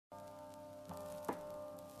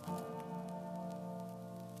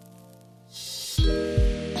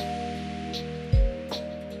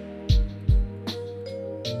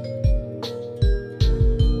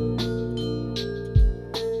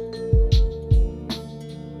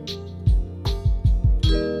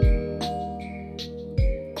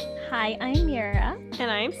Hi, I'm Mira, And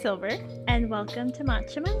I'm Silver. and welcome to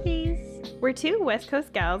Matcha Mondays. We're two West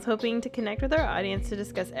Coast gals hoping to connect with our audience to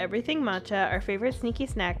discuss everything matcha, our favorite sneaky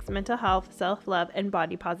snacks, mental health, self-love, and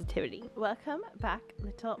body positivity. Welcome back,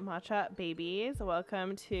 little matcha babies.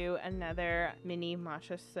 Welcome to another mini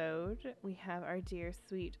Matchasode. We have our dear,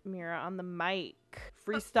 sweet Mira on the mic.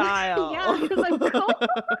 Freestyle. Yeah, because I'm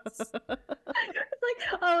co-host.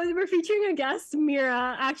 Like, oh, we're featuring a guest,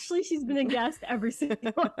 Mira. Actually, she's been a guest every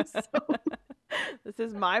single episode. This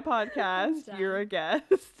is my podcast. You're a guest.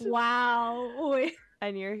 Wow. Wait.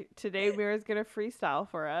 And today Mira's gonna freestyle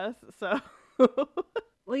for us. So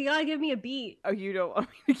Well, you gotta give me a beat. Oh, you don't want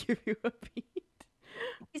me to give you a beat?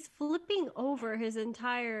 He's flipping over his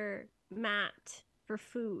entire mat for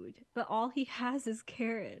food, but all he has is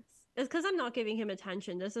carrots. It's because I'm not giving him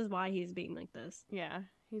attention. This is why he's being like this. Yeah.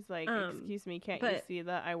 He's like, excuse me, can't you see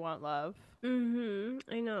that I want love?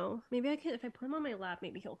 I know. Maybe I can, if I put him on my lap,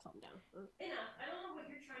 maybe he'll calm down. Enough. I don't know what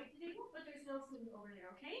you're trying to do, but there's no food over there,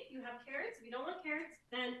 okay? You have carrots. If you don't want carrots,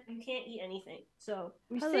 then you can't eat anything. So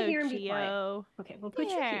you sit here and be quiet. Okay, we'll put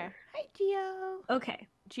you here. Hi, Gio. Okay,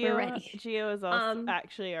 Gio, we're ready. Gio is also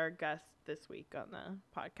actually our guest this week on the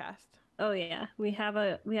podcast. Oh yeah, we have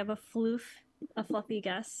a fluffy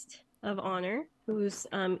guest of honor who's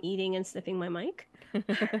eating and sniffing my mic.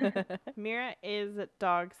 Mira is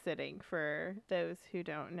dog sitting, for those who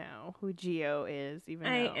don't know who Gio is, even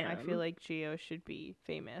though I feel like Gio should be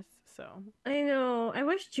famous. So I know. I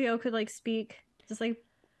wish Gio could like speak. Just like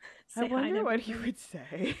I wonder what he would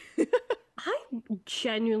say. I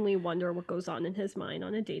genuinely wonder what goes on in his mind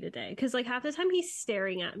on a day-to-day, because like half the time he's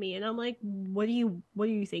staring at me and I'm like, what are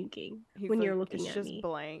you thinking when like, you're looking at me? It's just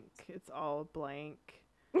blank. It's all blank.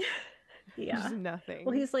 Yeah. There's nothing.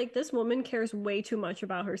 Well, he's like, this woman cares way too much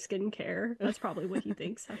about her skincare. That's probably what he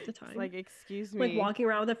thinks half the time. It's like, excuse me. Like walking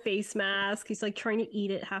around with a face mask. He's like trying to eat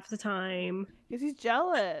it half the time. Because he's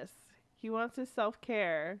jealous. He wants his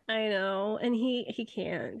self-care. I know. And he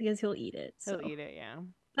can't because he'll eat it. So. He'll eat it, yeah.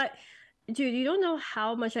 But dude, you don't know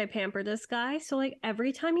how much I pamper this guy. So like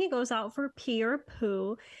every time he goes out for pee or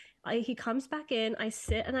poo, he comes back in, I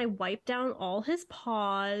sit and I wipe down all his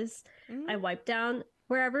paws. I wipe down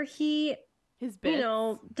wherever his bits. You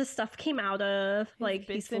know, the stuff came out of. Like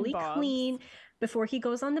he's fully clean before he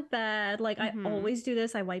goes on the bed. Like I always do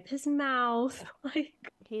this. I wipe his mouth. Like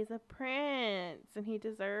he's a prince and he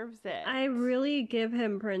deserves it. I really give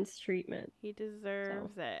him prince treatment. He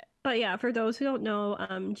deserves it. But yeah, for those who don't know,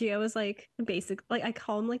 Gio is like basic, like I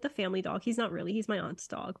call him like the family dog. He's not really, he's my aunt's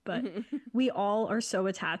dog, but we all are so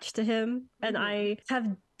attached to him. And I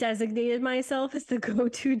have designated myself as the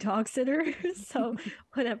go-to dog sitter. So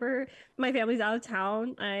whenever my family's out of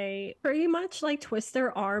town, I pretty much like twist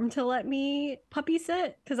their arm to let me puppy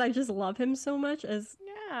sit because I just love him so much, as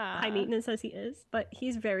high maintenance as he is. But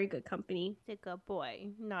he's very good company. He's a good boy.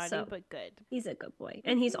 Naughty but good. He's a good boy.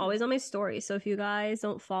 And he's always on my story. So if you guys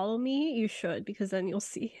don't follow me, you should, because then you'll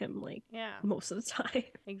see him like most of the time.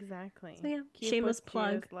 Exactly. So yeah, shameless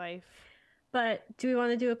plug. Life. But do we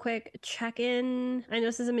want to do a quick check-in? I know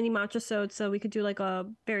this is a mini Matchasode, so we could do like a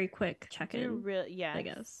very quick check-in. Yeah, I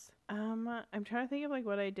guess. I'm trying to think of like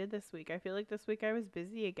what I did this week. I feel like this week I was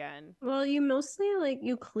busy again. Well, you mostly like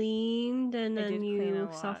you cleaned and then you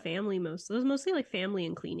saw family most. It was mostly like family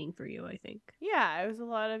and cleaning for you, I think. Yeah, it was a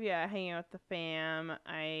lot of hanging out with the fam.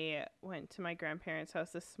 I went to my grandparents'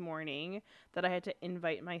 house this morning that I had to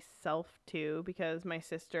invite myself to because my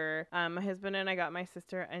sister, my husband and I got my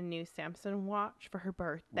sister a new Samsung watch for her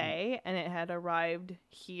birthday, and it had arrived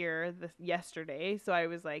here yesterday. So I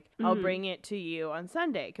was like, I'll bring it to you on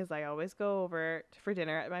Sunday because I always go over for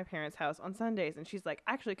dinner at my parents' house on Sundays. And she's like,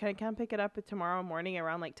 actually, can I come pick it up tomorrow morning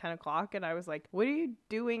around like 10 o'clock? And I was like, what are you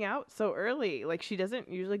doing out so early? Like, she doesn't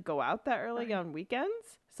usually go out that early on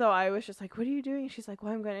weekends. So I was just like, what are you doing? She's like,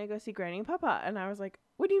 well, I'm going to go see Granny and Papa. And I was like,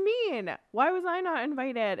 what do you mean? Why was I not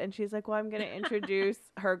invited? And she's like, well, I'm going to introduce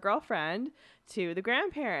her girlfriend to the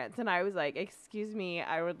grandparents. And I was like, excuse me,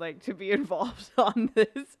 I would like to be involved on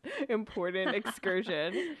this important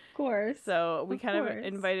excursion. Of course. So we kind of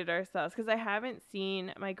invited ourselves because I haven't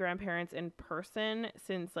seen my grandparents in person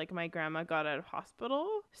since like my grandma got out of hospital.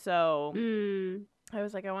 So I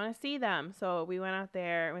was like, I want to see them. So we went out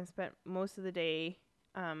there and spent most of the day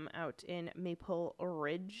out in Maple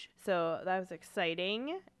Ridge. So that was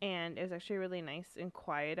exciting, and it was actually really nice and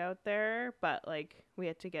quiet out there, but like we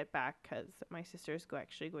had to get back because my sister's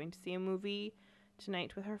actually going to see a movie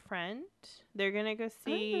tonight with her friend. They're gonna go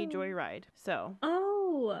see Joyride. So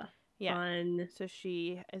fun. So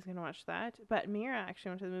she is gonna watch that. But Mira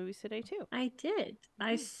actually went to the movies today too. I did.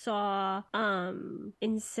 I saw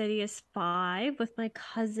Insidious 5 with my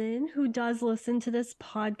cousin who does listen to this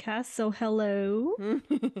podcast. So hello.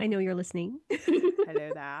 I know you're listening.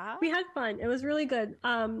 Hello there. We had fun. It was really good.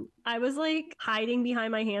 I was like hiding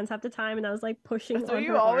behind my hands half the time, and I was like pushing That's on what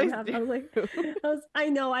you her always arm. do. I was like, I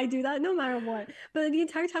know I do that no matter what. But the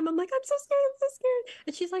entire time I'm like, I'm so scared, I'm so scared.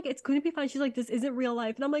 And she's like, it's going to be fine. She's like, this isn't real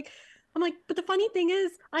life. And I'm like, but the funny thing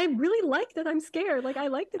is, I really like that I'm scared. Like I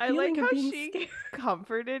like the I feeling like of how being she scared.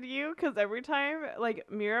 comforted you, because every time, like,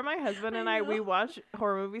 Mira, my husband, and I, we know. watch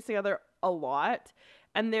horror movies together a lot.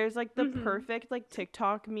 And there's like the Mhm. perfect like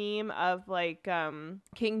TikTok meme of like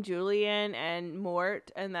King Julian and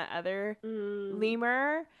Mort and that other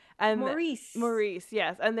lemur and Maurice,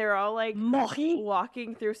 yes, and they're all like Maurice.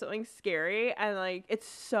 walking through something scary, and like it's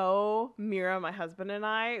so Mira, my husband, and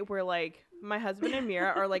I were like, my husband and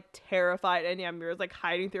Mira are like terrified, and yeah, Mira's like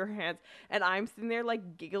hiding through her hands, and I'm sitting there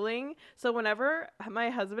like giggling. So whenever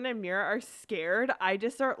my husband and Mira are scared, I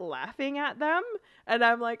just start laughing at them, and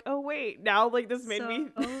I'm like, oh wait, now like this made me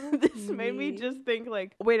this made me just think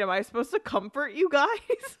like, wait, am I supposed to comfort you guys?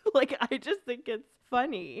 Like I just think it's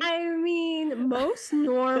funny. I mean, most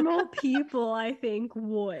normal people, I think,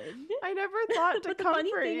 would. I never thought to but the comfort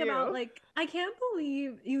funny thing you. about like, I can't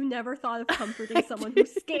believe you never thought of comforting someone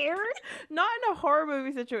who's scared. Not in a horror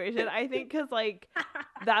movie situation. I think because like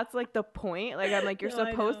that's like the point. Like I'm like, you're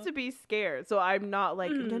supposed to be scared. So I'm not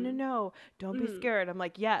like, no, don't be scared. I'm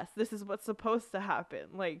like, yes, this is what's supposed to happen.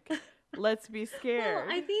 Like, let's be scared.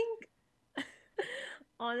 Well, I think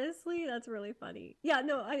honestly, that's really funny. Yeah,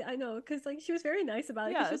 no, I know, because like she was very nice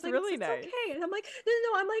about it. Yeah, she was it's like, really it's nice. okay, and I'm like,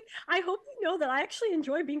 no. I'm like, I hope you know that I actually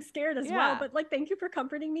enjoy being scared as well. But like, thank you for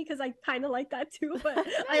comforting me, because I kind of like that too. But Nice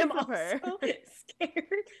I am of her. also scared.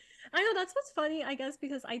 I know that's what's funny, I guess,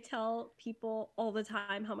 because I tell people all the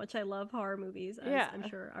time how much I love horror movies, as I'm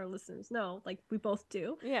sure our listeners know. Like we both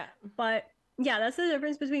do. Yeah. But yeah, that's the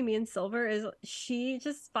difference between me and Silver, is she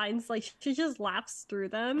just finds like she just laughs through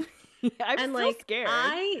them. I'm and still like scared.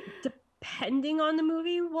 depending on the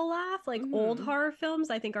movie, will laugh. Like old horror films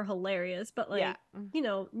I think are hilarious, but like you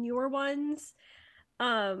know, newer ones,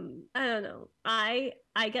 I don't know, I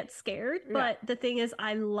get scared, but the thing is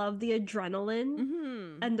I love the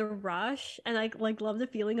adrenaline and the rush, and I like love the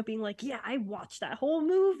feeling of being like, yeah, I watched that whole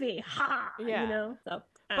movie, you know. So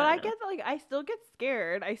but I get like I still get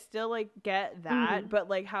scared. I still like get that, but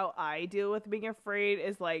like how I deal with being afraid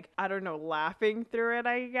is like, I don't know, laughing through it,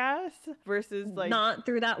 I guess, versus like not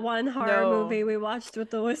through that one horror movie we watched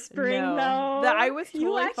with the whispering though. That I was totally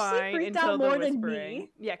you actually fine freaked until out more the whispering. than me.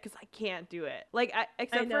 Yeah, because I can't do it. Like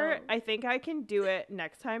except for I think I can do it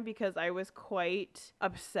next time, because I was quite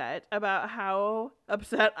upset about how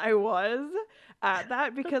upset I was at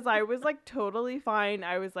that, because I was like totally fine.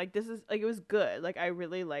 I was like, this is like, it was good. Like I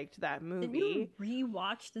really liked that movie. Did you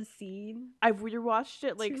rewatch the scene? I've rewatched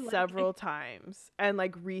it like several times, and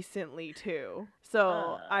like recently too.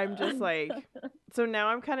 So I'm just like, so now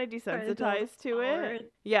I'm kind of desensitized to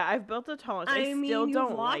it. Yeah, I've built a tolerance. I still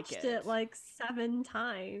don't like it. It like 7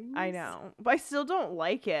 times. I know, but I still don't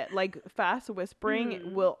like it. Like fast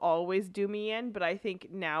whispering will always do me in, but I think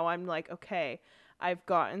now I'm like, okay, I've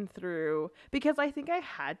gotten through, because I think I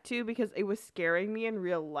had to, because it was scaring me in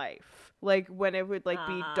real life. Like when it would like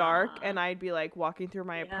be dark and I'd be like walking through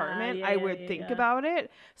my apartment, I would think about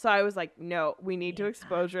it. So I was like, no, we need to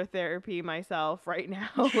exposure therapy myself right now.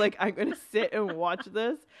 Like I'm going to sit and watch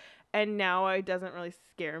this. And now it doesn't really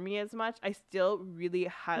scare me as much. I still really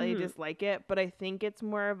highly dislike it, but I think it's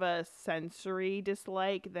more of a sensory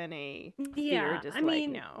dislike than a fear dislike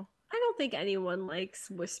now. I don't think anyone likes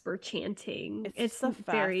whisper chanting. It's the fast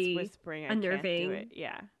very whispering. unnerving. I can't do it.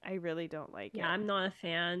 Yeah, I really don't like it. Yeah, I'm not a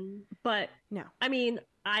fan. But no, I mean,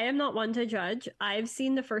 I am not one to judge. I've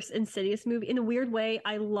seen the first Insidious movie. In a weird way,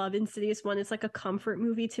 I love Insidious 1. It's like a comfort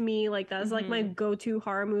movie to me. Like that's like my go-to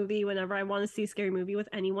horror movie. Whenever I want to see a scary movie with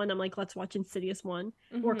anyone, I'm like, let's watch Insidious 1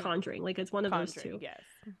 or Conjuring. Like it's one of those two. Yes.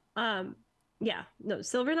 Yeah, no,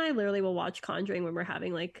 Silver and I literally will watch Conjuring when we're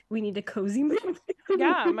having like, we need a cozy movie.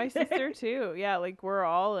 Yeah, my sister too. Yeah, like we're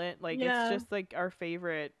all in, like it's just like our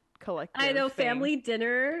favorite collective I know thing. Family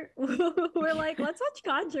dinner. We're like, let's watch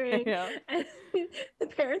Conjuring. And the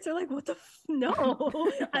parents are like, what the no,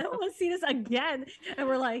 I don't want to see this again. And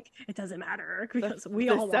we're like, it doesn't matter, because we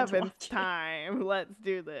all want to watch it. The 7th time, let's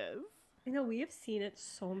do this. I know, we have seen it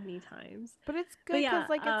so many times, but it's good because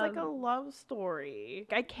like it's like a love story.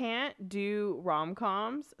 I can't do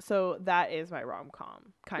rom-coms, so that is my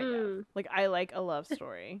rom-com kind of. Like I like a love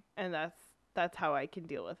story, and that's that's how I can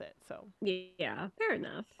deal with it. So Yeah, fair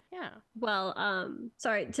enough. yeah. Well,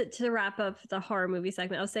 sorry, to wrap up the horror movie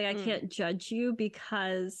segment, I was saying I can't judge you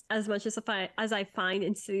because as much as I find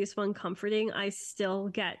Insidious 1 comforting, I still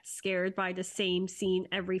get scared by the same scene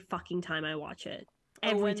every fucking time I watch it.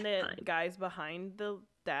 Every When the time. guy's behind the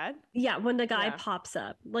dad? Yeah, when the guy Yeah. pops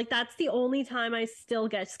up. Like that's the only time I still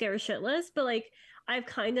get scared shitless, but like I've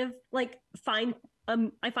kind of like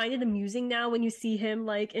I find it amusing now when you see him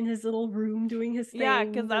like in his little room doing his Yeah,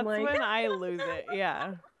 because things and that's like when I lose it.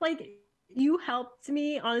 Yeah. like you helped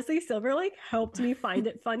me, honestly. Silver like helped me find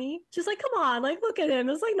it funny. She's like, come on, like look at him,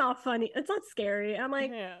 it's like not funny, it's not scary. I'm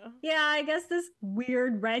like, Yeah. yeah, I guess this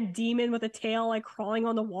weird red demon with a tail like crawling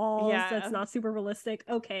on the walls that's Yeah. not super realistic.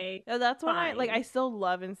 Okay, No, that's when I fine. still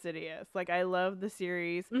love Insidious. Like I love the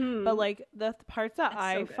series, but Mm, like the parts that it's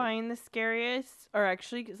I so good. find the scariest are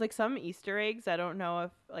actually like some Easter eggs. I don't know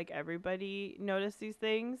if like everybody noticed these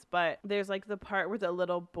things, but there's like the part where the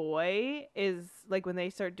little boy is like when they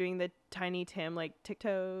start doing the Tiny Tim like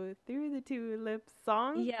tiptoe through the tulips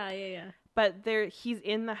song. Yeah. But he's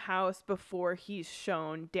in the house before he's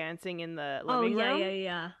shown dancing in the Oh living room.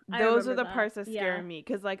 yeah. I Those are remember the that. parts that scare Yeah. me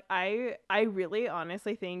because like I really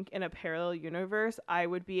honestly think in a parallel universe I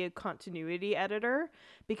would be a continuity editor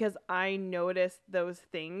because I notice those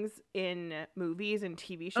things in movies and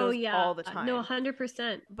TV Oh shows yeah. all the No, time.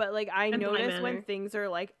 100%. But like I And Blind notice when Manor. things are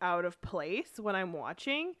like out of place when I'm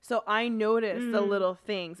watching. So I notice the Mm. little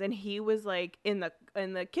things and he was like in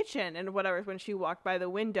the kitchen and whatever when she walked by the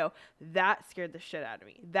window. That scared the shit out of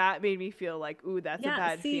me. That made me feel like, ooh, that's a Yeah,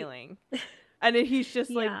 bad see, feeling. And then he's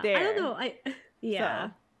just like yeah. I don't there. know. Yeah.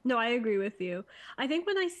 So No, I agree with you. I think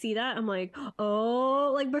when I see that, I'm like,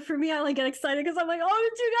 oh, like, but for me, I like get excited because I'm like, oh,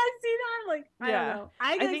 did you guys see that? Like, I don't yeah. know.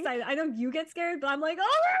 I I get think excited. I know you get scared, but I'm like,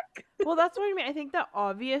 oh, look. well that's what I mean. I think the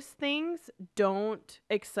obvious things don't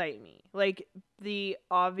excite me. Like the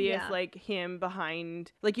obvious Yeah. like him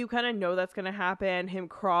behind like you kind of know that's gonna happen, him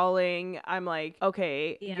crawling. I'm like,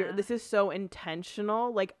 okay, Yeah. this is so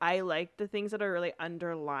intentional. Like I like the things that are really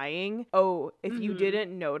underlying. Oh, if you Mm-hmm.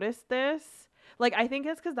 didn't notice this, like I think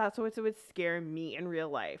it's because that's what would scare me in real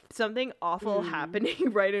life. Something awful Mm.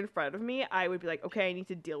 happening right in front of me, I would be like, okay, I need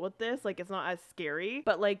to deal with this. Like it's not as scary.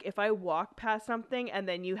 But like if I walk past something and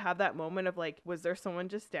then you have that moment of like, was there someone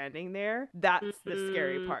just standing there? That's the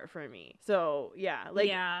scary Mm-hmm. part for me. So yeah, like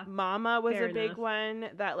Yeah. Mama was Fair a big enough. one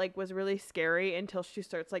that like was really scary until she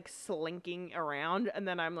starts like slinking around and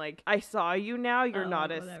then I'm like, I saw you now, you're Oh, not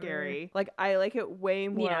like as whatever. scary. Like I like it way Yeah.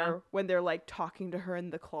 more when they're like talking to her in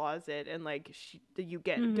the closet and like you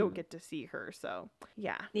don't Mm-hmm. get to see her. So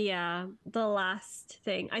yeah. Yeah, the last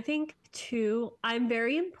thing. I think too, I'm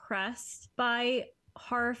very impressed by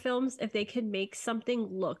horror films if they can make something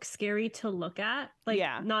look scary to look at. Like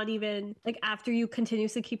Yeah. not even like after you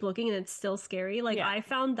continuously keep looking and it's still scary. Like Yeah. I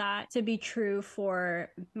found that to be true for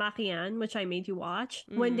Marianne, which I made you watch.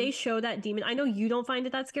 When Mm-hmm. they show that demon, I know you don't find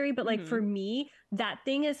it that scary, but like Mm-hmm. for me, that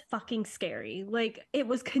thing is fucking scary. Like it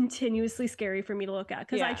was continuously scary for me to look at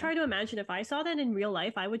because I Yeah. try to imagine if I saw that in real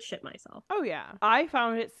life, I would shit myself. Oh yeah. I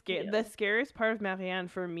found it You the know, scariest part of Marianne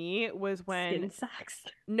for me was when skin sacks.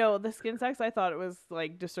 no, the skin sex I thought it was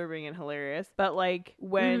like disturbing and hilarious. But like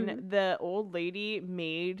when Mm-hmm. the old lady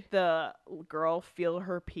made the girl feel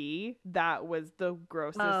her pee, that was the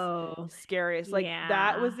grossest, Oh, scariest. Like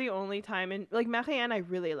that yeah. was the only time in like Marianne I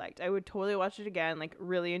really liked. I would totally watch it again, like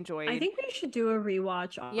really I enjoyed. think we should do a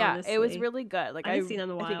rewatch, Yeah, it was honestly. really good. Like I haven't seen it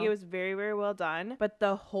in a I think it while. was very very well done, but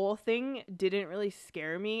the whole thing didn't really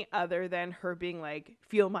scare me other than her being like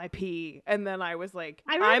feel my pee and then I was like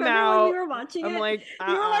I I'm remember when we out. were watching I'm it, like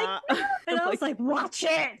you were like, no! I'm And I was like like, watch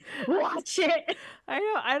it! Watch it!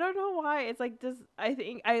 I don't know why. It's like this I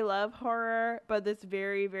think I love horror, but there's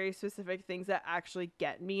very, very specific things that actually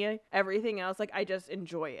get me. Everything else, like I just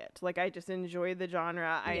enjoy it. Like I just enjoy the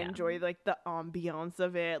genre. I Yeah. enjoy like the ambiance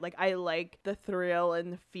of it. Like I like the thrill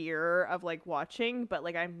and the fear of like watching, but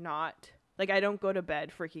like I'm not like I don't go to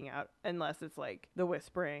bed freaking out unless it's like the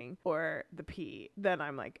whispering or the pee. Then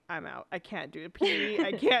I'm like I'm out. I can't do the pee.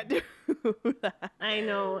 I can't do that. I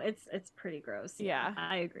know, it's pretty gross. Yeah, Yeah.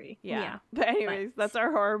 I agree. Yeah. Yeah. But But anyways, that's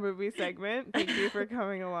our horror movie segment. Thank you for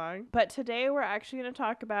coming along. But today we're actually going to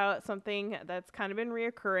talk about something that's kind of been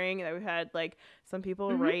reoccurring that we've had like some people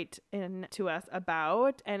Mhm. write in to us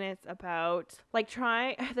about, and it's about like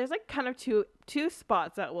there's like kind of two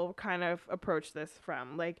spots that we'll kind of approach this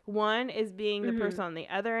from. Like one is being the Mhm. person on the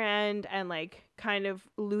other end and like kind of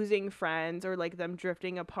losing friends or like them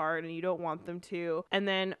drifting apart and you don't want them to. And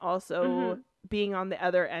then also Mhm. being on the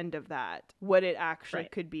other end of that, what it actually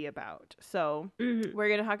Right. could be about. So Mhm. we're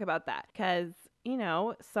going to talk about that because you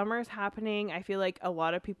know, summer's happening. I feel like a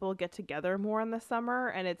lot of people get together more in the summer,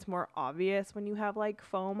 and it's more obvious when you have like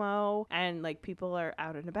FOMO and like people are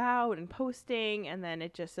out and about and posting, and then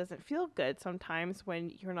it just doesn't feel good sometimes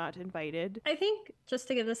when you're not invited. I think, just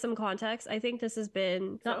to give this some context, I think this has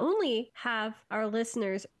been, not So, only have our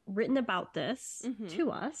listeners written about this mm-hmm.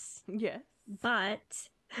 to us, Yes. but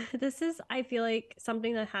this is, I feel like,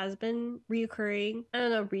 something that has been reoccurring, I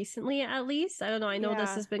don't know, recently at least. I don't know. I know this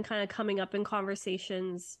Yeah. has been kind of coming up in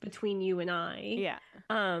conversations between you and I. Yeah.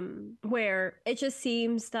 Where it just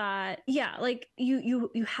seems that, yeah, like you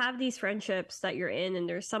have these friendships that you're in, and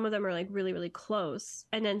there's some of them are like really, really close.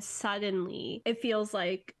 And then suddenly it feels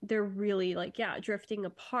like they're really like, yeah, drifting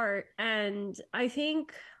apart. And I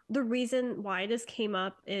think the reason why this came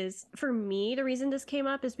up is, for me, the reason this came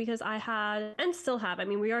up is because I had, and still have, I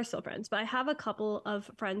mean, we are still friends, but I have a couple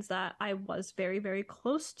of friends that I was very, very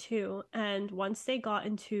close to. And once they got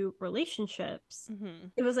into relationships, Mm-hmm.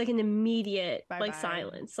 it was like an immediate Bye like bye.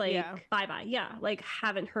 silence, like Yeah. bye bye. Yeah, like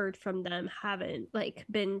haven't heard from them, haven't like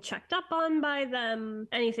been checked up on by them,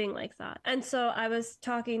 anything like that. And so I was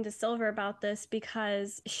talking to Silver about this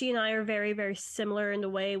because she and I are very, very similar in the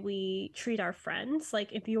way we treat our friends.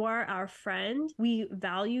 Like, if you are our friend, we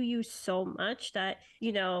value you so much that,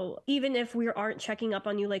 you know, even if we aren't checking up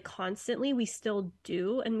on you like constantly, we still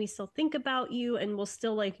do, and we still think about you, and we'll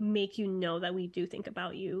still like make you know that we do think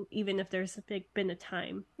about you, even if there's been a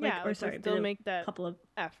time, like, Yeah, or like we sorry, still been a make that couple of,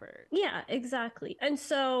 effort. yeah, exactly. And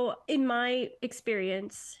so in my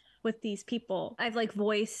experience with these people, I've like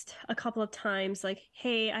voiced a couple of times like,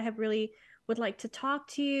 hey, I have really would like to talk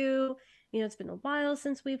to you. You know, it's been a while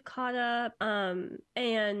since we've caught up.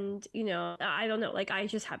 And you know, I don't know, like I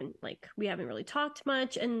just haven't, like, we haven't really talked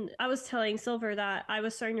much. And I was telling Silver that I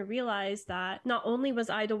was starting to realize that not only was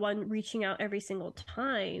I the one reaching out every single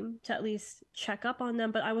time to at least check up on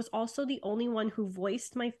them, but I was also the only one who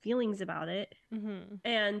voiced my feelings about it. Mm-hmm.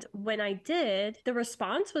 And when I did, the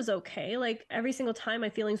response was okay. Like, every single time my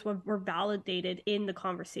feelings were validated in the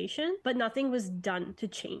conversation, but nothing was done to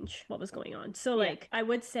change what was going on. So, like, I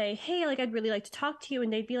would say, hey, like, I'd really like to talk to you.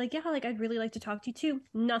 And they'd be like, yeah, like, I'd really like to talk to you too.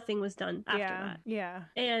 Nothing was done after that. Yeah.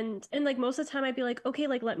 And like most of the time I'd be like, okay,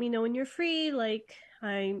 like let me know when you're free. Like,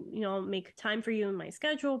 I, you know, make time for you in my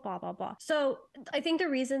schedule, blah, blah, blah. So I think the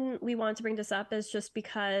reason we want to bring this up is just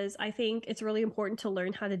because I think it's really important to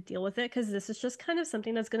learn how to deal with it, because this is just kind of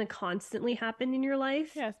something that's going to constantly happen in your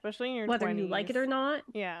life. Yeah, especially in your whether 20s. you like it or not.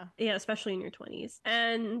 Yeah. Yeah, especially in your 20s.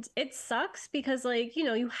 And it sucks because, like, you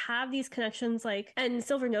know, you have these connections, like, and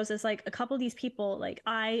Silver knows this, like, a couple of these people, like,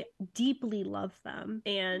 I deeply love them.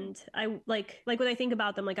 And I, like when I think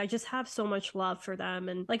about them, like, I just have so much love for them.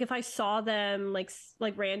 And, like, if I saw them, like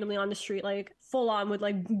randomly on the street, like, full on would,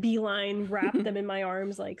 like, beeline, wrap them in my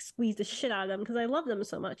arms, like, squeeze the shit out of them because I love them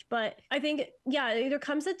so much. But I think, yeah, there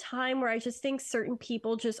comes a time where I just think certain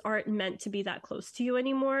people just aren't meant to be that close to you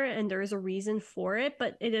anymore. And there is a reason for it,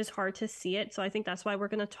 but it is hard to see it. So I think that's why we're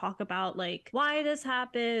going to talk about, like, why this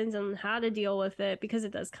happens and how to deal with it, because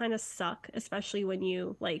it does kind of suck, especially when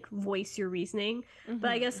you, like, voice your reasoning. Mm-hmm.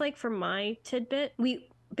 But I guess, like, for my tidbit,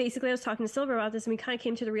 basically I was talking to Silver about this, and we kind of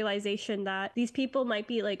came to the realization that these people might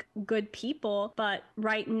be like good people, but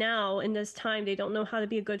right now in this time they don't know how to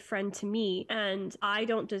be a good friend to me, and I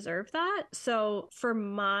don't deserve that. So for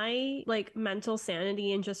my, like, mental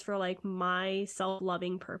sanity and just for, like, my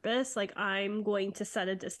self-loving purpose, like, I'm going to set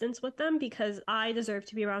a distance with them, because I deserve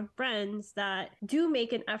to be around friends that do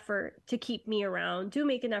make an effort to keep me around, do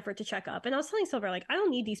make an effort to check up. And I was telling Silver, like, I don't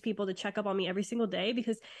need these people to check up on me every single day,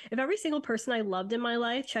 because if every single person I loved in my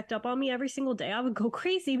life checked up on me every single day, I would go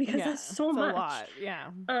crazy, because that's so much. A lot. Yeah.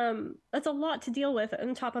 That's a lot to deal with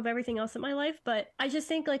on top of everything else in my life. But I just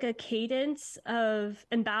think, like, a cadence of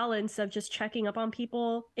and balance of just checking up on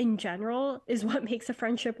people in general is what makes a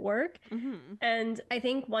friendship work. Mm-hmm. And I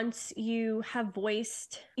think once you have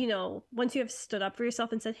voiced, you know, once you have stood up for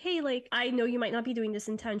yourself and said, hey, like, I know you might not be doing this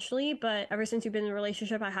intentionally, but ever since you've been in a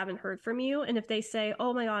relationship, I haven't heard from you. And if they say,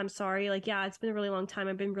 oh my God, I'm sorry, like, yeah, it's been a really long time,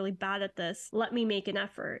 I've been really bad at this, let me make an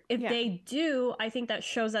effort. If they do, I think that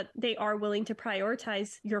shows that they are willing to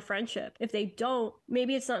prioritize your friendship. If they don't,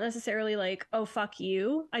 maybe it's not necessarily like, oh, fuck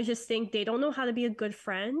you. I just think they don't know how to be a good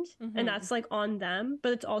friend. Mm-hmm. And that's, like, on them.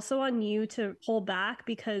 But it's also on you to pull back,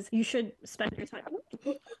 because you should spend your time.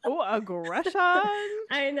 Oh, aggression.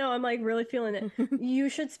 I know, I'm, like, really feeling it. You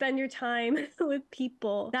should spend your time with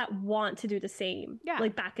people that want to do the same. Yeah.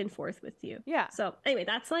 Like, back and forth with you. Yeah. So anyway,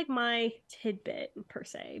 that's, like, my tidbit per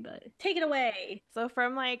se, but take it away. So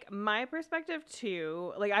from like my perspective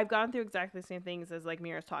too, like I've gone through exactly the same things as like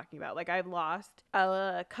Mira's talking about. Like I've lost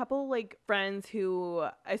a couple like friends who,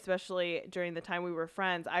 especially during the time we were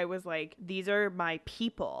friends, I was like, these are my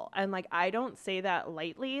people. And like I don't say that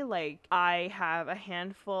lightly. Like I have a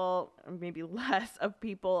handful, or maybe less, of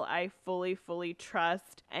people I fully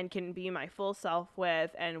trust and can be my full self with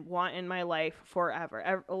and want in my life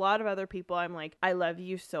forever. A lot of other people I'm like, I love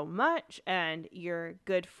you so much and you're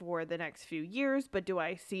good for the next few years, but do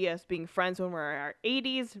I see us being friends when we're in our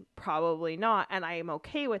 80s? Probably not. And I am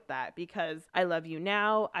okay with that because I love you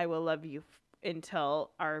now. I will love you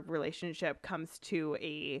until our relationship comes to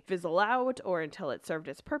a fizzle out or until it served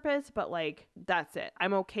its purpose. But like, that's it.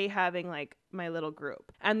 I'm okay having like my little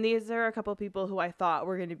group. And these are a couple people who I thought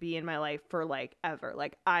were going to be in my life for like ever.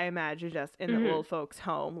 Like I imagined us in the old folks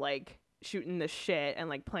home, like shooting the shit and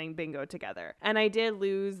like playing bingo together. And I did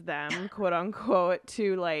lose them, quote unquote,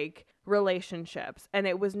 to like relationships, and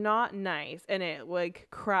it was not nice, and it like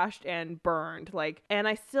crashed and burned. Like, and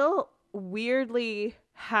I still weirdly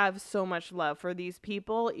have so much love for these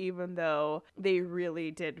people, even though they really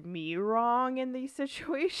did me wrong in these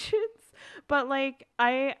situations. But like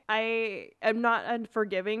I am not a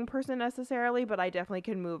forgiving person necessarily, but I definitely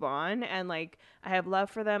can move on, and like I have love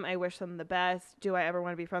for them. I wish them the best. Do I ever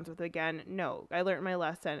want to be friends with them again? No. I learned my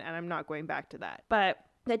lesson and I'm not going back to that. But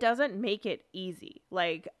that doesn't make it easy.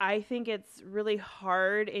 Like, I think it's really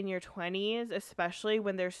hard in your 20s, especially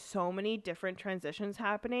when there's so many different transitions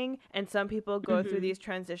happening. And some people go through these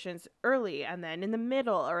transitions early and then in the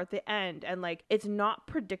middle or at the end. And like, it's not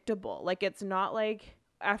predictable. Like, it's not like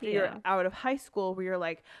after you're out of high school where you're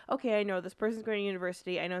like, okay, I know this person's going to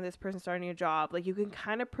university. I know this person's starting a job. Like, you can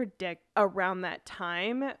kind of predict around that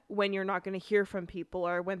time when you're not going to hear from people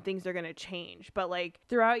or when things are going to change. But like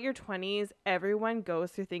throughout your 20s, everyone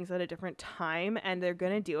goes through things at a different time and they're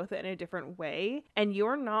going to deal with it in a different way. And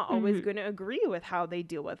you're not always going to agree with how they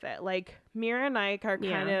deal with it. Like Mira and I are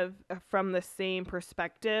kind of from the same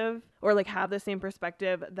perspective, or like have the same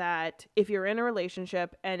perspective, that if you're in a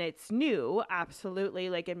relationship and it's new, absolutely,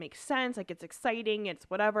 like it makes sense, like it's exciting, it's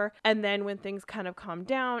whatever. And then when things kind of calm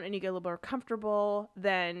down and you get a little more comfortable,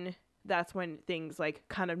 then that's when things like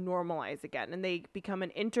kind of normalize again and they become an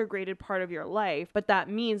integrated part of your life. But that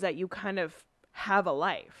means that you kind of have a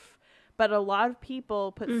life. But a lot of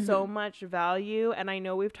people put so much value, and I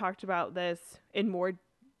know we've talked about this in more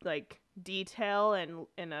like detail and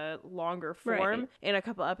in a longer form in a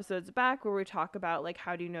couple episodes back, where we talk about like,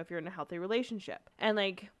 how do you know if you're in a healthy relationship? And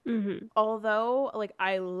like although like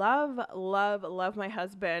I love my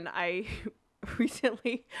husband, I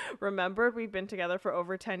recently remembered we've been together for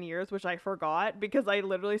over 10 years, which I forgot, because I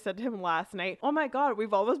literally said to him last night, oh my god,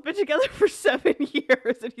 we've almost been together for 7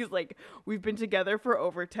 years. And he's like, we've been together for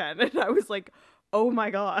over 10. And I was like, oh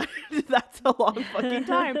my god, that's a long fucking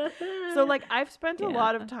time. So like I've spent a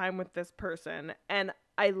lot of time with this person, and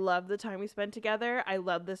I love the time we spend together. I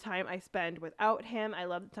love the time I spend without him. I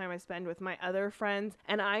love the time I spend with my other friends.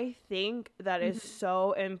 And I think that is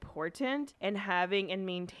so important in having and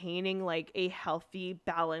maintaining like a healthy,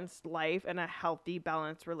 balanced life and a healthy,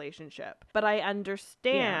 balanced relationship. But I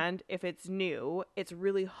understand if it's new, it's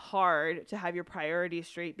really hard to have your priorities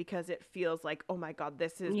straight, because it feels like, oh my god,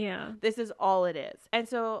 this is all it is. And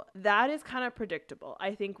so that is kind of predictable.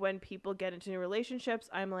 I think when people get into new relationships,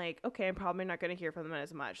 I'm like, okay, I'm probably not going to hear from them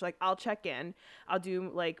as much. Like I'll check in, I'll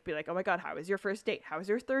do like, be like, oh my god, how was your first date? How was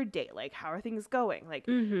your third date? Like, how are things going? Like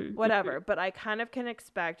whatever. But I kind of can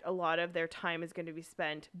expect a lot of their time is going to be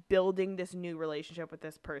spent building this new relationship with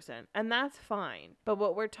this person, and that's fine. But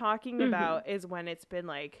what we're talking about is when it's been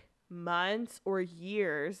like months or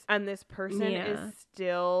years and this person is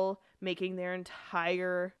still making their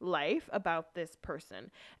entire life about this person.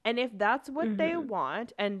 And if that's what they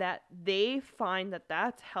want, and that they find that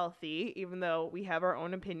that's healthy, even though we have our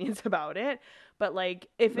own opinions about it, but like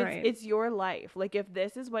if it's your life, like if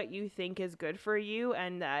this is what you think is good for you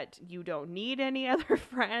and that you don't need any other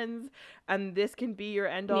friends and this can be your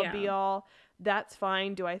end all be all, that's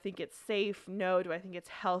fine. Do I think it's safe? No. Do I think it's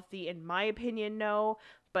healthy? In my opinion, no.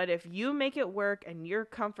 But if you make it work and you're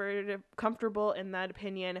comfortable in that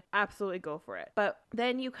opinion, absolutely go for it. But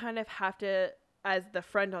then you kind of have to, as the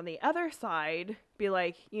friend on the other side, be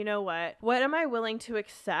like, you know what am I willing to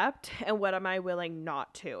accept and what am I willing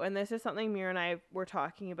not to? And this is something Mira and I were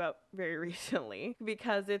talking about very recently,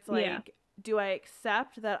 because it's like, do I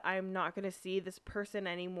accept that I'm not going to see this person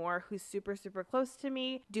anymore who's super, super close to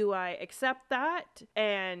me? Do I accept that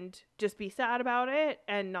and just be sad about it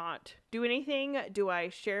and not do anything? Do I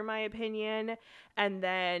share my opinion and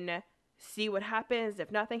then see what happens.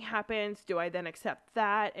 If nothing happens, do I then accept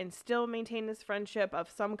that and still maintain this friendship of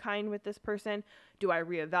some kind with this person? Do I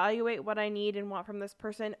reevaluate what I need and want from this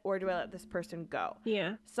person, or do I let this person go?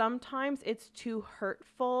 Yeah. Sometimes it's too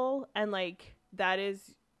hurtful, and like that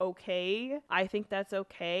is okay. I think that's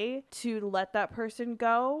okay to let that person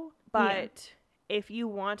go. But if you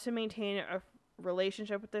want to maintain a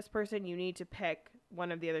relationship with this person, you need to pick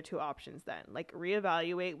one of the other two options then. Like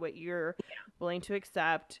reevaluate what you're willing to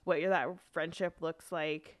accept, what that friendship looks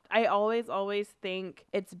like. I always think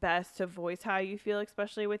it's best to voice how you feel,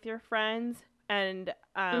 especially with your friends. And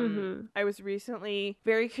I was recently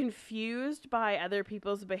very confused by other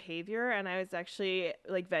people's behavior, and I was actually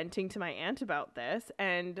like venting to my aunt about this,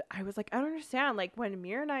 and I was like, I don't understand. Like when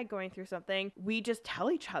Mira and I going through something, we just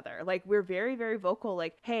tell each other. Like we're very, very vocal.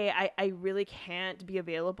 Like, hey, I really can't be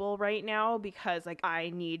available right now because like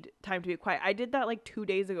I need time to be quiet. I did that like 2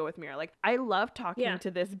 days ago with Mira. Like I love talking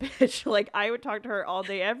to this bitch. Like I would talk to her all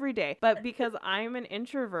day, every day. But because I'm an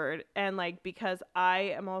introvert and like because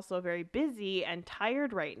I am also very busy and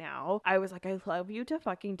tired right now, I was like, I love you to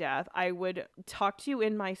fucking death. I would talk to you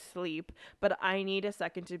in my sleep, but I need a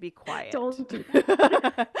second to be quiet. Don't do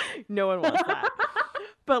that. No one wants that.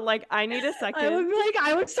 But like I need a second.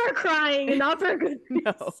 I would start crying, and not for a good reason.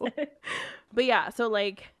 No. But yeah, so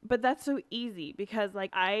like, but that's so easy because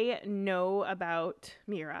like I know about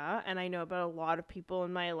Mira and I know about a lot of people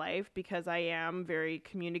in my life because I am very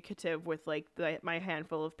communicative with like my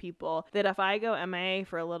handful of people, that if I go MIA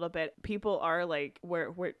for a little bit, people are like,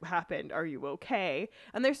 what happened? Are you okay?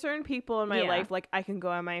 And there's certain people in my life, like I can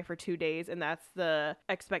go MIA for 2 days and that's the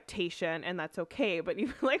expectation and that's okay. But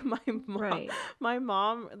even like my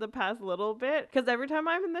mom the past little bit, because every time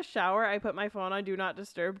I'm in the shower, I put my phone on Do Not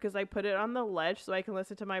Disturb because I put it on the ledge so I can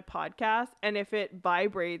listen to my podcast, and if it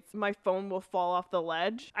vibrates, my phone will fall off the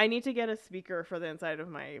ledge. I need to get a speaker for the inside of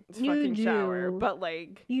my fucking shower, but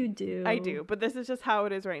like you do. I do, but this is just how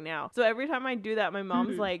it is right now. So every time I do that, my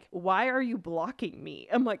mom's like, why are you blocking me?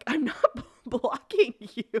 I'm like, I'm not blocking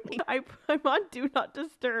you. I'm on Do Not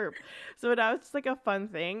Disturb. So now it's just like a fun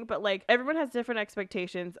thing, but like everyone has different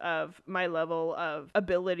expectations of my level of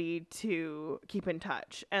ability to keep in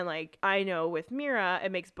touch. And like I know with Mira,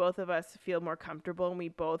 it makes both of us feel more comfortable, and we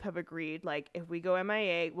both have agreed like if we go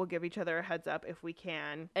MIA, we'll give each other a heads up if we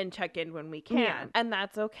can and check in when we can. And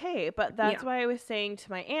that's okay. But that's why I was saying to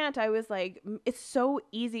my aunt, I was like, it's so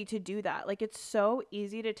easy to do that. Like it's so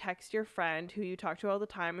easy to text your friend who you talk to all the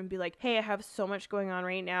time and be like, hey, I have so much going on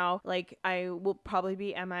right now. Like I will probably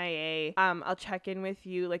be MIA. I'll check in with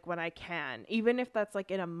you like when I can, even if that's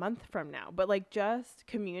like in a month from now. But like just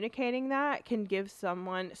communicating that can give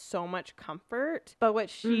someone so much comfort. But what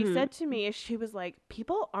she said to me is she was like,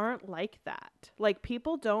 people aren't like that. Like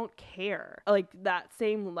people don't care like that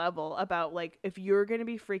same level about like if you're gonna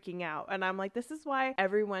be freaking out. And I'm like, this is why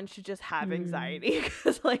everyone should just have anxiety,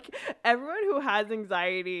 because like everyone who has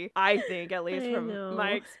anxiety, I think at least from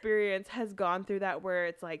my experience, has gone through that where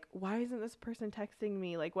it's like, why isn't this person texting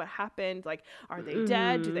me? Like what happened? Like are they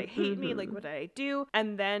dead? Do they hate me? Like what did I do?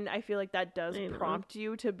 And then I feel like that does prompt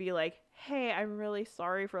you to be like, hey, I'm really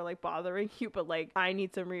sorry for like bothering you, but like I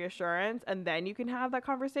need some reassurance, and then you can have that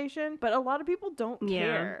conversation. But a lot of people don't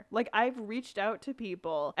care. Like I've reached out to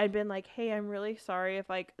people and been like, hey, I'm really sorry if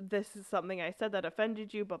like this is something I said that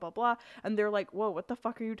offended you, blah blah blah, and they're like, whoa, what the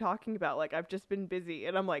fuck are you talking about? Like I've just been busy.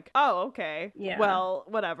 And I'm like, oh, okay, well,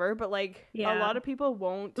 whatever. But like a lot of people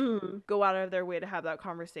won't go out of their way to have that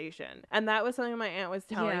conversation. And that was something my aunt was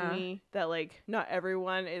telling me, that like not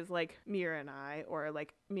everyone is like Mira and I, or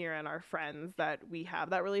like Mira and our friends that we have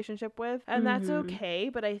that relationship with, and that's okay.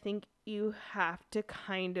 But I think you have to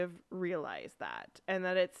kind of realize that, and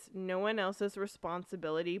that it's no one else's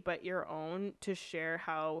responsibility but your own to share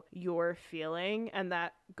how you're feeling, and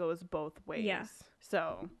that goes both ways.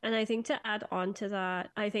 So, and I think to add on to that,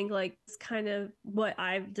 I think like it's kind of what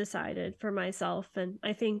I've decided for myself, and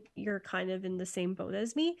I think you're kind of in the same boat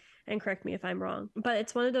as me, and correct me if I'm wrong, but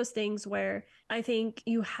it's one of those things where I think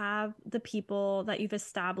you have the people that you've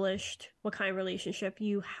established what kind of relationship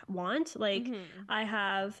you want. Like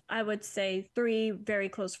I would say 3 very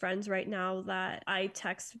close friends right now that I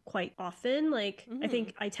text quite often. Like I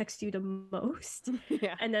think I text you the most.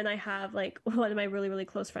 And then I have like one of my really, really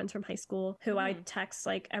close friends from high school who I text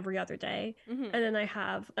like every other day. And then I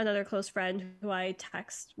have another close friend who I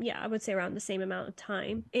text, I would say around the same amount of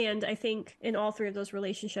time. And I think in all 3 of those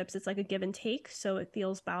relationships, it's like a give and take. So it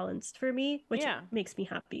feels balanced for me, which makes me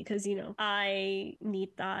happy because, I need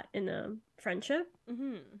that in a friendship.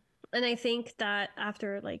 And I think that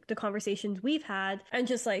after like the conversations we've had and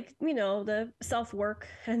just like, the self work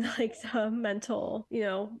and like the mental,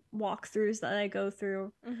 walkthroughs that I go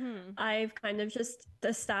through, I've kind of just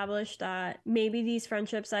established that maybe these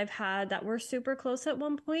friendships I've had that were super close at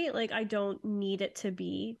one point, like I don't need it to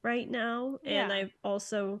be right now. And Yeah.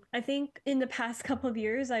 I think in the past couple of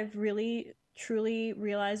years, I've really truly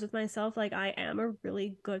realized with myself, like I am a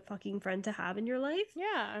really good fucking friend to have in your life.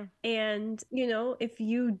 Yeah. And, if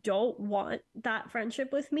you don't want that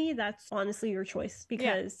friendship with me, that's honestly your choice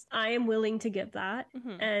because I am willing to give that.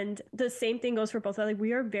 And the same thing goes for both. Like,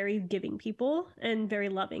 we are very giving people and very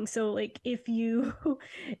loving. So, like, if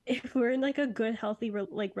we're in like a good, healthy,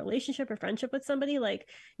 relationship or friendship with somebody, like,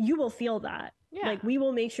 you will feel that. Yeah. Like, we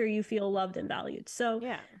will make sure you feel loved and valued. So,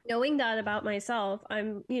 Yeah. knowing that about myself,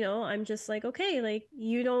 I'm just like, okay, like,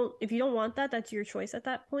 if you don't want that, that's your choice at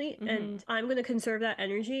that point. And I'm going to conserve that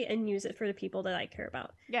energy and use it for the people that I care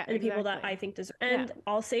about. Yeah. And the people that I think deserve. And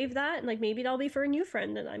I'll save that. And like, maybe that'll be for a new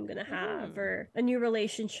friend that I'm going to have or a new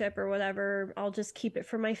relationship or whatever. I'll just keep it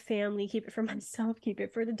for my family, keep it for myself, keep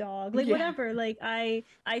it for the dog, like whatever. Like, I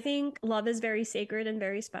think love is very sacred and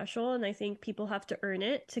very special. And I think people have to earn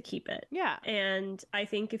it to keep it. Yeah. And I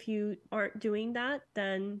think if you aren't doing that,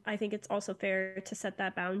 then I think it's also fair to set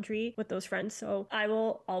that boundary with those friends. So I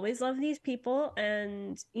will always love these people.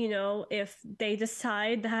 And, if they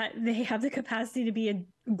decide that they have the capacity to be a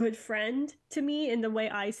good friend to me in the way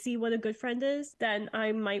I see what a good friend is, then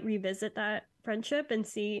I might revisit that friendship and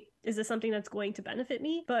see, is this something that's going to benefit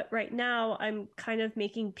me? But right now I'm kind of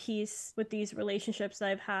making peace with these relationships that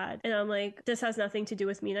I've had, and I'm like, this has nothing to do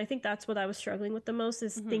with me. And I think that's what I was struggling with the most,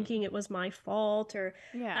 is thinking it was my fault or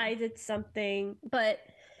I did something. But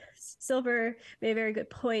Silver made a very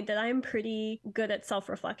good point that I'm pretty good at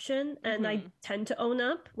self-reflection and I tend to own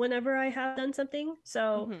up whenever I have done something.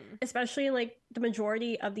 So especially in like the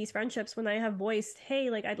majority of these friendships, when I have voiced,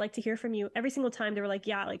 hey, like I'd like to hear from you, every single time they were like,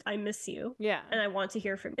 yeah, like I miss you. Yeah. And I want to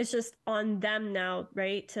hear from you. It's just on them now,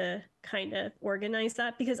 right, to kind of organize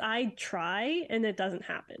that, because I try and it doesn't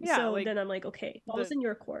happen. Yeah, so like then I'm like, okay, ball's in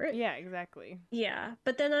your court. Yeah, exactly. Yeah.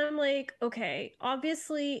 But then I'm like, okay,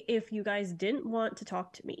 obviously, if you guys didn't want to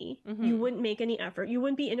talk to me, you wouldn't make any effort. You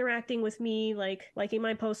wouldn't be interacting with me, like liking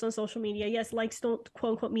my posts on social media. Yes, likes don't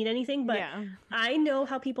quote unquote mean anything, but I know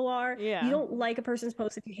how people are. Yeah. You don't like a person's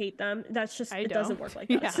post if you hate them. That's just, it doesn't work like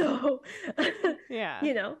that. Yeah. So, yeah.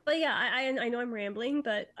 But yeah, I know I'm rambling,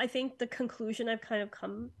 but I think the conclusion I've kind of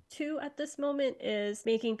come to at this moment is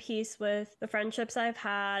making peace with the friendships I've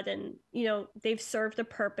had, and they've served a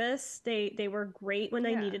purpose. They were great when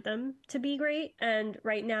I needed them to be great, and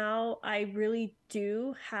right now I really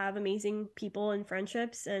do have amazing people and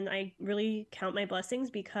friendships, and I really count my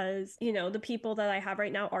blessings because the people that I have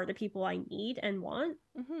right now are the people I need and want.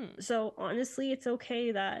 So honestly, it's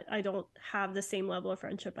okay that I don't have the same level of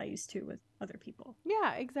friendship I used to with other people.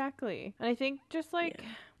 Yeah, exactly. And I think just like,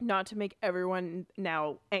 not to make everyone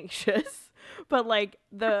now anxious, but like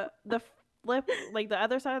the flip, like the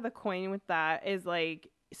other side of the coin with that is like,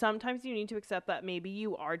 sometimes you need to accept that maybe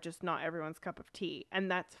you are just not everyone's cup of tea, and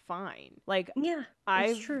that's fine. Like,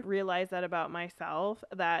 I've realized that about myself,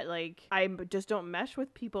 that like I just don't mesh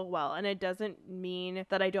with people well, and it doesn't mean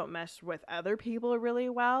that I don't mesh with other people really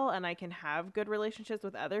well, and I can have good relationships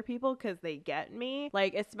with other people because they get me.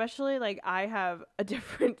 Like, especially like I have a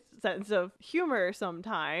different sense of humor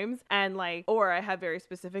sometimes, and like, or I have very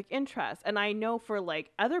specific interests, and I know for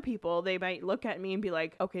like other people, they might look at me and be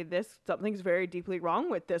like, okay, something's very deeply wrong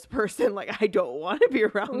with this person. Like, I don't want to be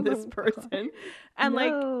around this person. And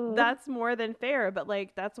like, that's more than fair. But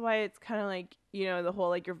like, that's why it's kind of like, the whole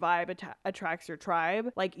like your vibe attracts your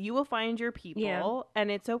tribe. Like, you will find your people, and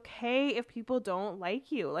it's okay if people don't like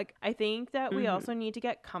you. Like, I think that we also need to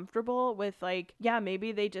get comfortable with like,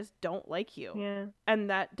 maybe they just don't like you. And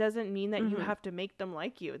that doesn't mean that you have to make them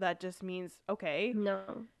like you. That just means, okay,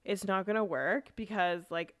 it's not gonna work, because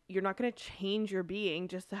like, you're not gonna change your being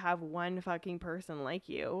just to have one fucking person like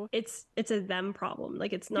you. It's a them problem.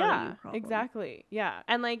 Like, it's not a you problem. Exactly. Yeah.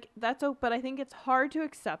 And like, but I think it's hard to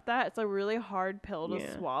accept that. It's a really hard pill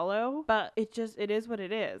to swallow, but it is what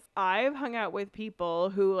it is. I've hung out with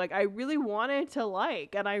people who like I really wanted to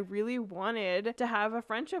like, and I really wanted to have a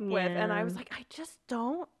friendship with, and I was like, I just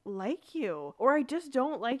don't like you, or I just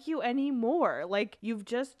don't like you anymore. Like, you've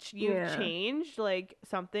changed, like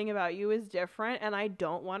something about you is different, and I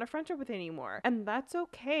don't want a friendship with you anymore. And that's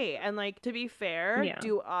okay. And like, to be fair,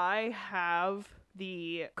 do I have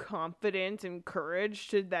the confidence and courage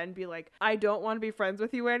to then be like, I don't want to be friends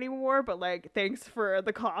with you anymore, but like, thanks for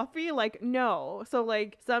the coffee. Like, no. So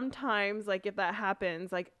like sometimes like if that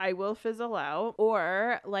happens, like I will fizzle out,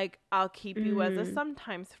 or like I'll keep you as a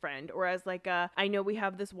sometimes friend, or as like I know we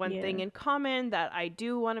have this one thing in common that I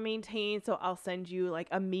do want to maintain, so I'll send you like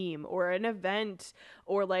a meme or an event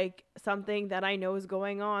or like something that I know is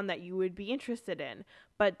going on that you would be interested in.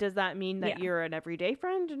 But does that mean that you're an everyday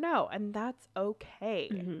friend? No. And that's okay.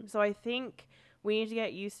 So I think we need to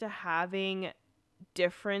get used to having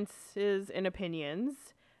differences in opinions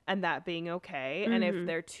and that being okay. And if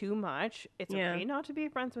they're too much, it's okay not to be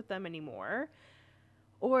friends with them anymore.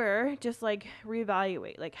 Or just like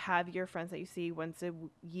reevaluate, like have your friends that you see once a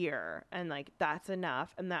year and like that's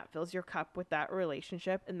enough and that fills your cup with that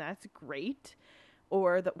relationship and that's great.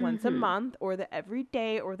 Or the once a month or the every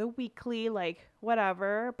day or the weekly, like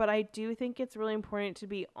whatever. But I do think it's really important to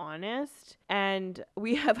be honest. And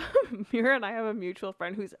we have, Mira and I have a mutual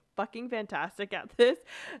friend who's fucking fantastic at this.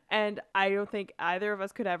 And I don't think either of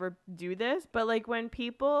us could ever do this. But like when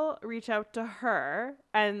people reach out to her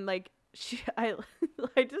and like, I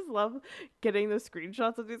just love getting the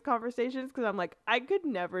screenshots of these conversations because I'm like, I could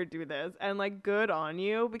never do this, and like good on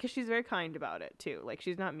you, because she's very kind about it too, like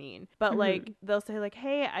she's not mean, but like they'll say like,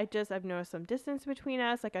 hey, I've noticed some distance between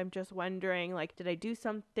us, like I'm just wondering, like did I do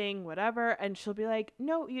something, whatever, and she'll be like,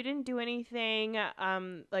 no, you didn't do anything,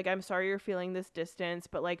 like I'm sorry you're feeling this distance,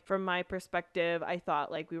 but like from my perspective I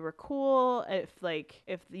thought like we were cool.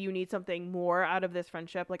 If you need something more out of this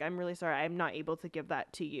friendship, like I'm really sorry I'm not able to give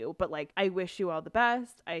that to you, but like I wish you all the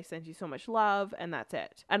best, I send you so much love, and that's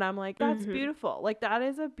it. And I'm like, that's beautiful. Like that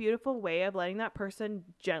is a beautiful way of letting that person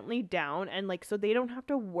gently down, and like so they don't have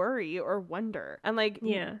to worry or wonder. And like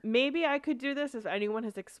maybe I could do this if anyone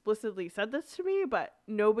has explicitly said this to me, but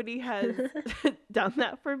nobody has done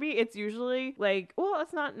that for me. It's usually like, well,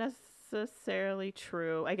 it's not necessarily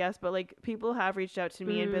true, I guess, but like people have reached out to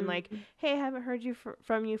me and been like, hey, I haven't heard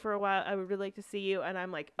from you for a while, I would really like to see you. And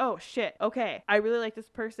I'm like, oh shit, okay, I really like this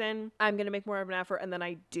person, I'm gonna make more of an effort. And then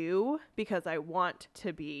I do, because I want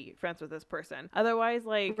to be friends with this person. Otherwise,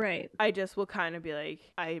 like, I just will kind of be like,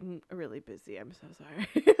 I'm really busy, I'm so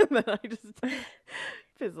sorry. And then I just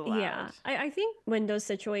fizzle out. I think when those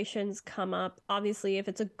situations come up, obviously if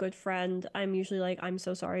it's a good friend, I'm usually like, I'm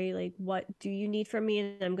so sorry, like what do you need from me,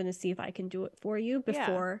 and I'm gonna see if I can do it for you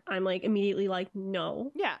before I'm like immediately like,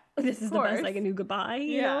 no, this is the best I can do, goodbye,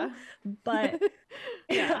 you know. But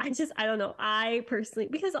I don't know, I personally,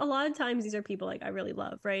 because a lot of times these are people like I really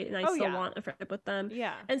love, right, and I still want a friendship with them,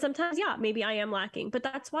 and sometimes maybe I am lacking, but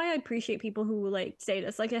that's why I appreciate people who like say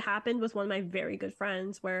this. Like it happened with one of my very good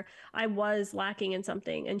friends where I was lacking in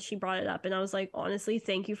something and she brought it up, and I was like, honestly,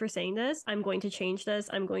 thank you for saying this, I'm going to change this,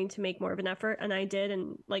 I'm going to make more of an effort, and I did,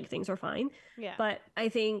 and like things are fine. But I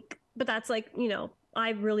think, but that's like, you know,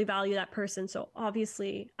 I really value that person, so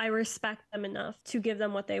obviously I respect them enough to give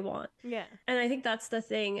them what they want. And I think that's the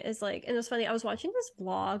thing, is like, and it's funny, I was watching this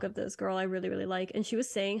vlog of this girl I really, really like, and she was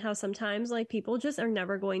saying how sometimes like people just are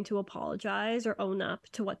never going to apologize or own up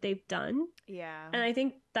to what they've done. And I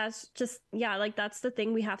think that's just, like that's the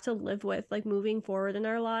thing we have to live with, like moving forward in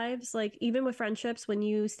our lives. Like even with friendships, when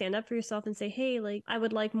you stand up for yourself and say, hey, like I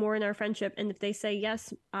would like more in our friendship, and if they say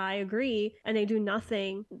yes, I agree, and they do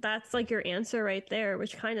nothing, that's like your answer right there,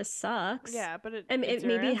 which kind of sucks. But it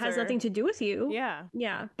maybe has nothing to do with you.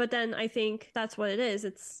 Yeah, but then I think that's what it is.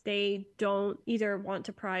 It's they don't either want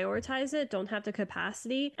to prioritize it, don't have the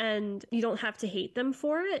capacity, and you don't have to hate them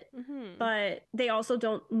for it, but they also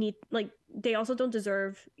don't need, like they also don't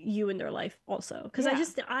deserve you in their life also, because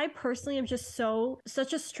I personally am just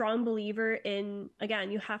such a strong believer in,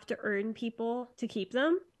 again, you have to earn people to keep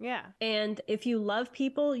them. And if you love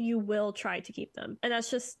people, you will try to keep them, and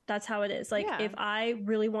that's how it is. Like if I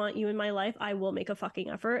really want you in my life, I will make a fucking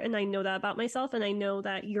effort, and I know that about myself, and I know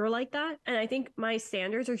that you're like that, and I think my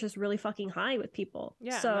standards are just really fucking high with people.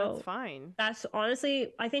 So that's fine. That's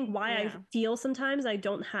honestly, I think, why I feel sometimes I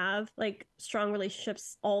don't have like strong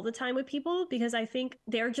relationships all the time with people, because I think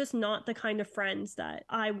they're just not the kind of friends that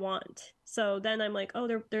I want. So then I'm like, oh,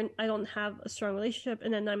 they're I don't have a strong relationship,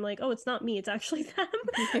 and then I'm like, oh, it's not me, it's actually them.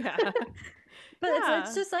 But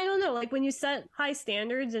it's just, I don't know, like when you set high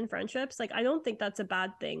standards in friendships, like I don't think that's a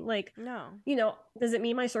bad thing. Like, no, you know, does it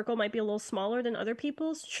mean my circle might be a little smaller than other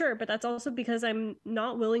people's? Sure, but that's also because I'm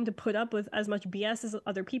not willing to put up with as much BS as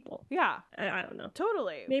other people. I don't know.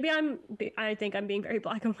 Totally. Maybe I think I'm being very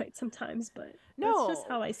black and white sometimes, but that's just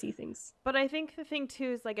how I see things. But I think the thing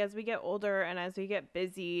too is, like, as we get older and as we get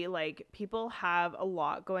busy, like people have a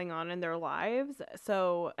lot going on in their lives.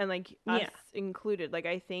 So, and like us included, like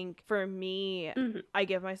I think for me, Mhm. I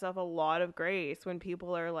give myself a lot of grace when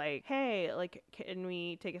people are like, hey, like, can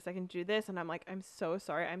we take a second to do this? And I'm like, I'm so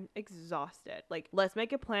sorry. I'm exhausted. Like, let's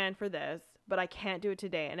make a plan for this, but I can't do it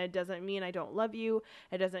today. And it doesn't mean I don't love you.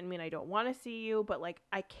 It doesn't mean I don't want to see you, but like,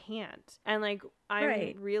 I can't. And like, I'm Right. And I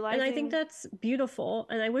think realizing, that's beautiful.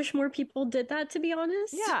 And I wish more people did that, to be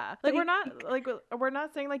honest. yeah, like Like, we're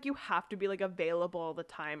not saying like you have to be like available all the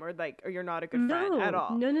time or like or you're not a good friend at no,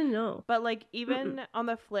 all. no, no, no. But like Mm-mm. even on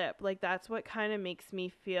the flip, like that's what kind of makes me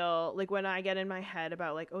feel like when I get in my head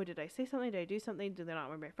about like, oh, did I say something? Did I do something? Do they not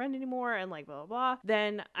want my friend anymore? And like blah blah blah.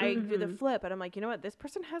 Then I do the Mm-hmm. flip and I'm like, you know what? This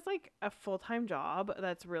person has like a full-time job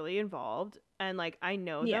that's really involved. And like I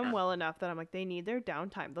know them Yeah. well enough that I'm like, they need their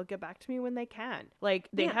downtime. They'll get back to me when they can. Like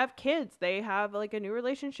they Yeah. have kids, they have like a new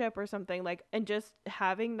relationship or something. Like, and just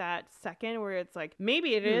having that second where it's like,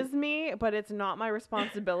 maybe it Mm. is me, but it's not my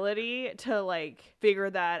responsibility to like figure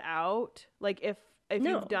that out. Like if you've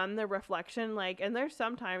No. done the reflection, like, and there's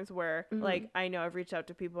sometimes where Mm-hmm. like I know I've reached out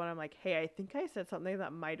to people and I'm like, hey, I think I said something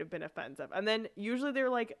that might have been offensive, and then usually they're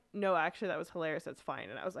like, no, actually that was hilarious, that's fine.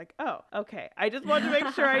 And I was like, oh, okay, I just wanted to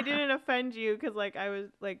make sure I didn't offend you, because like I was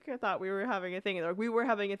like, I thought we were having a thing, and they're like, we were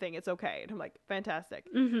having a thing, it's okay. And I'm like, fantastic.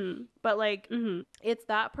 Mm-hmm. But like Mm-hmm. it's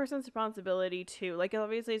that person's responsibility too. Like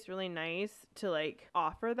obviously it's really nice to like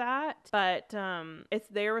offer that, but it's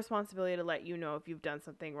their responsibility to let you know if you've done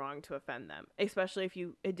something wrong to offend them, especially if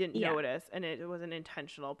you it didn't Yeah. notice and it wasn't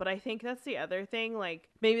intentional. But I think that's the other thing, like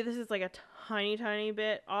maybe this is like a tiny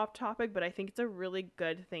bit off topic, but I think it's a really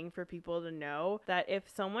good thing for people to know that if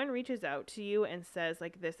someone reaches out to you and says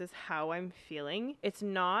like, this is how I'm feeling, it's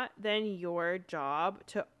not then your job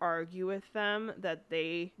to argue with them that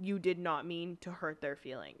you did not mean to hurt their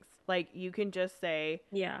feelings. Like you can just say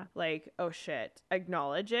Yeah. like, oh shit,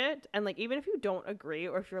 acknowledge it. And like even if you don't agree,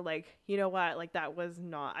 or if you're like, you know what, like that was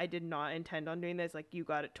not, I did not intend on doing this, like you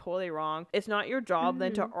got it totally wrong, it's not your job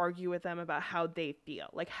then to Mm-hmm. argue with them about how they feel.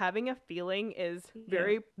 Like having a feeling is Yeah.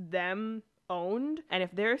 very them owned, and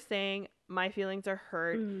if they're saying my feelings are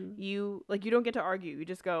hurt, Mm. you like, you don't get to argue. You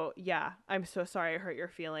just go, yeah, I'm so sorry I hurt your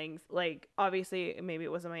feelings. Like obviously maybe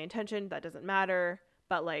it wasn't my intention, that doesn't matter,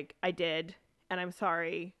 but like I did, and I'm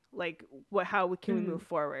sorry. Like how can we move Mm.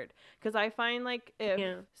 forward? Because I find like if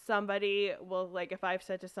Yeah. somebody will, like if I've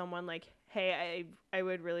said to someone like, hey, I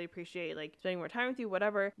would really appreciate like spending more time with you,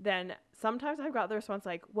 whatever, then sometimes I've got the response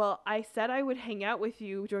like, well, I said I would hang out with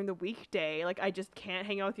you during the weekday, like I just can't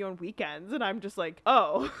hang out with you on weekends. And I'm just like,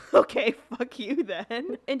 oh, okay, fuck you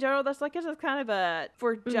then. In general, that's like, it's just kind of a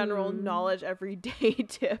for general Mm. knowledge everyday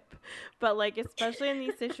tip. But like especially in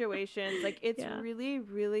these situations, like it's Yeah.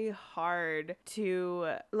 really hard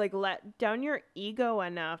to like let down your ego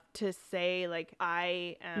enough to say like,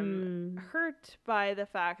 I am Mm. hurt by the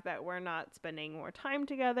fact that we're not spending more time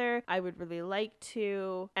together. I would really like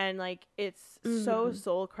to. And like it's so Mm-hmm.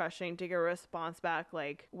 soul crushing to get a response back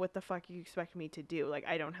like, what the fuck you expect me to do? Like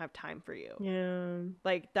I don't have time for you. Yeah.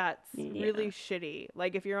 Like that's really Yeah. shitty.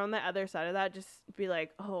 Like if you're on the other side of that, just be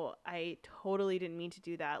like, oh, I totally didn't mean to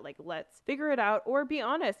do that. Like let's figure it out, or be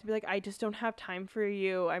honest. Be like, I just don't have time for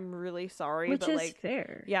you. I'm really sorry, Which but is like,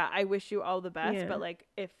 fair. yeah, I wish you all the best, but Yeah. like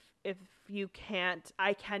if you can't,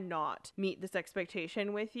 I cannot meet this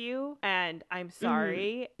expectation with you, and I'm Mm-hmm.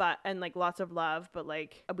 sorry, but and like lots of love, but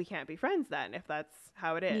like we can't be friends then if that's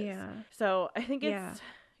how it is. Yeah. So I think Yeah. it's,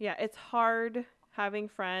 yeah, it's hard having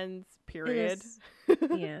friends, It period. is.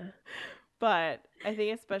 Yeah. But I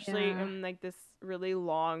think especially Yeah. in like this really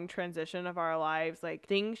long transition of our lives, like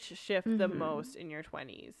things shift the Mm-hmm. most in your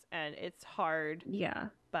 20s, and it's hard. Yeah.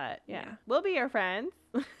 But yeah, Yeah. we'll be your friends.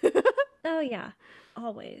 Oh yeah.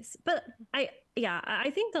 Always. But I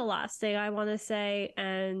think the last thing I want to say,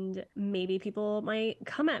 and maybe people might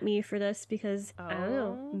come at me for this because I don't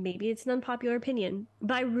know, Oh, maybe it's an unpopular opinion,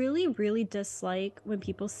 but I really, really dislike when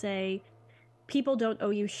people say people don't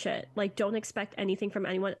owe you shit. Like, don't expect anything from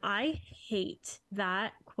anyone. I hate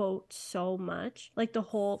that quote so much. Like, the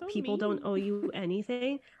whole so people don't mean. owe you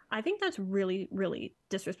anything. I think that's really, really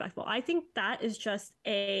disrespectful. I think that is just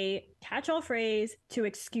a catch all phrase to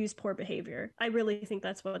excuse poor behavior. I really think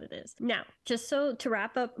that's what it is. Now, just so to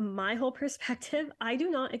wrap up my whole perspective, I do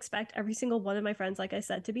not expect every single one of my friends, like I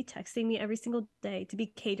said, to be texting me every single day, to be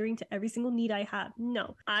catering to every single need I have.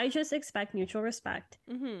 No, I just expect mutual respect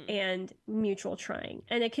Mm-hmm. and mutual trying.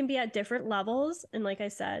 And it can be at different levels. And like I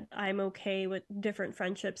said, I'm okay with different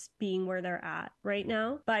friendships being where they're at right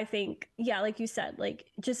now. But I think, yeah, like you said, like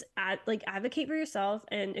just like advocate for yourself, yourself.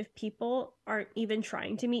 And if people aren't even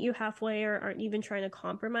trying to meet you halfway or aren't even trying to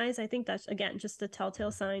compromise, I think that's, again, just a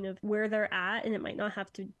telltale sign of where they're at. And it might not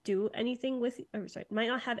have to do anything with, or sorry, might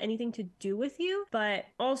not have anything to do with you. But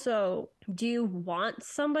also, do you want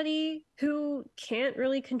somebody who can't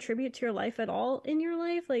really contribute to your life at all in your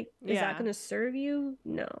life? Like, is that going to serve you?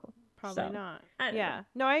 No. Probably not. I don't know.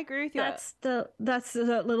 No, I agree with you. That's the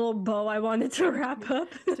little bow I wanted to wrap up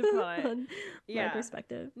to put it. on my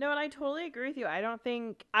perspective. No, and I totally agree with you. I don't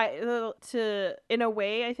think in a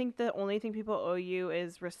way, I think the only thing people owe you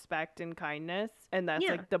is respect and kindness, and that's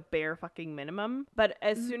like the bare fucking minimum. But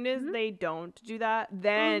as soon as they don't do that,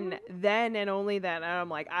 then and only then, I'm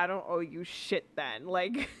like, I don't owe you shit then.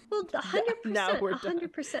 Like, well, 100%,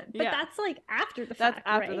 100%. But that's like after the fact. That's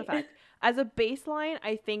after the fact. As a baseline,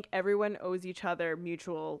 I think everyone owes each other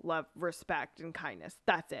mutual love, respect, and kindness.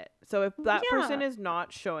 That's it. So if that person is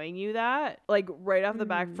not showing you that, like right off the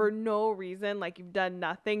back, for no reason, like you've done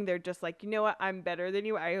nothing, they're just like, you know what, I'm better than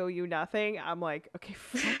you, I owe you nothing. I'm like, okay,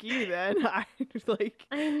 fuck you then. I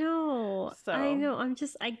know. So I know. I'm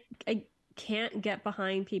just I can't get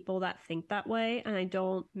behind people that think that way, and I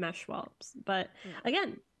don't mesh well. But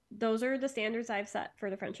again, those are the standards I've set for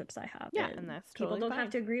the friendships I have. Yeah, and that's totally people don't fine. have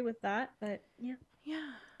to agree with that, but yeah.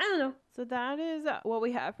 I don't know. So that is what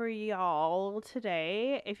we have for y'all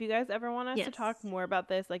today. If you guys ever want us to talk more about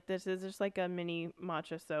this, like this is just like a mini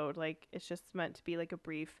Matchasode. Like it's just meant to be like a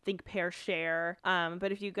brief think, pair, share.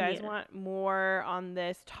 But if you guys want more on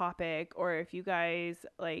this topic, or if you guys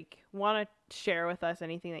like want to share with us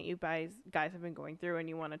anything that you guys have been going through and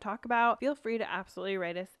you want to talk about, feel free to absolutely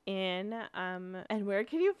write us in. And where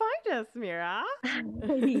can you find us, Mira?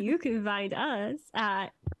 You can find us at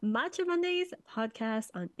Matcha Mondays podcast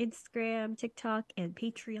on Instagram, TikTok, and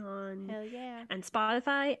Patreon. Hell yeah. And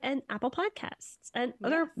Spotify and Apple Podcasts and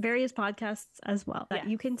other various podcasts as well that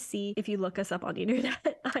you can see if you look us up on the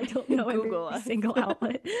internet. I don't know every single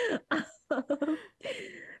outlet.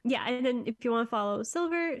 And then if you want to follow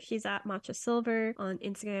Silver, she's at Matcha Silver on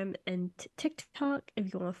Instagram and TikTok.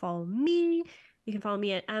 If you want to follow me, you can follow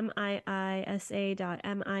me at miisa.miira,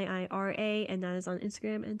 and that is on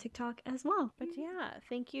Instagram and TikTok as well. But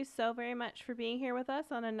thank you so very much for being here with us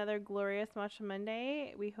on another glorious Matcha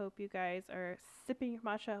Monday. We hope you guys are sipping your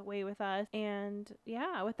matcha away with us. And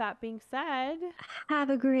with that being said, have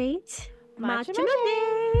a great Matcha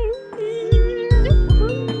Monday.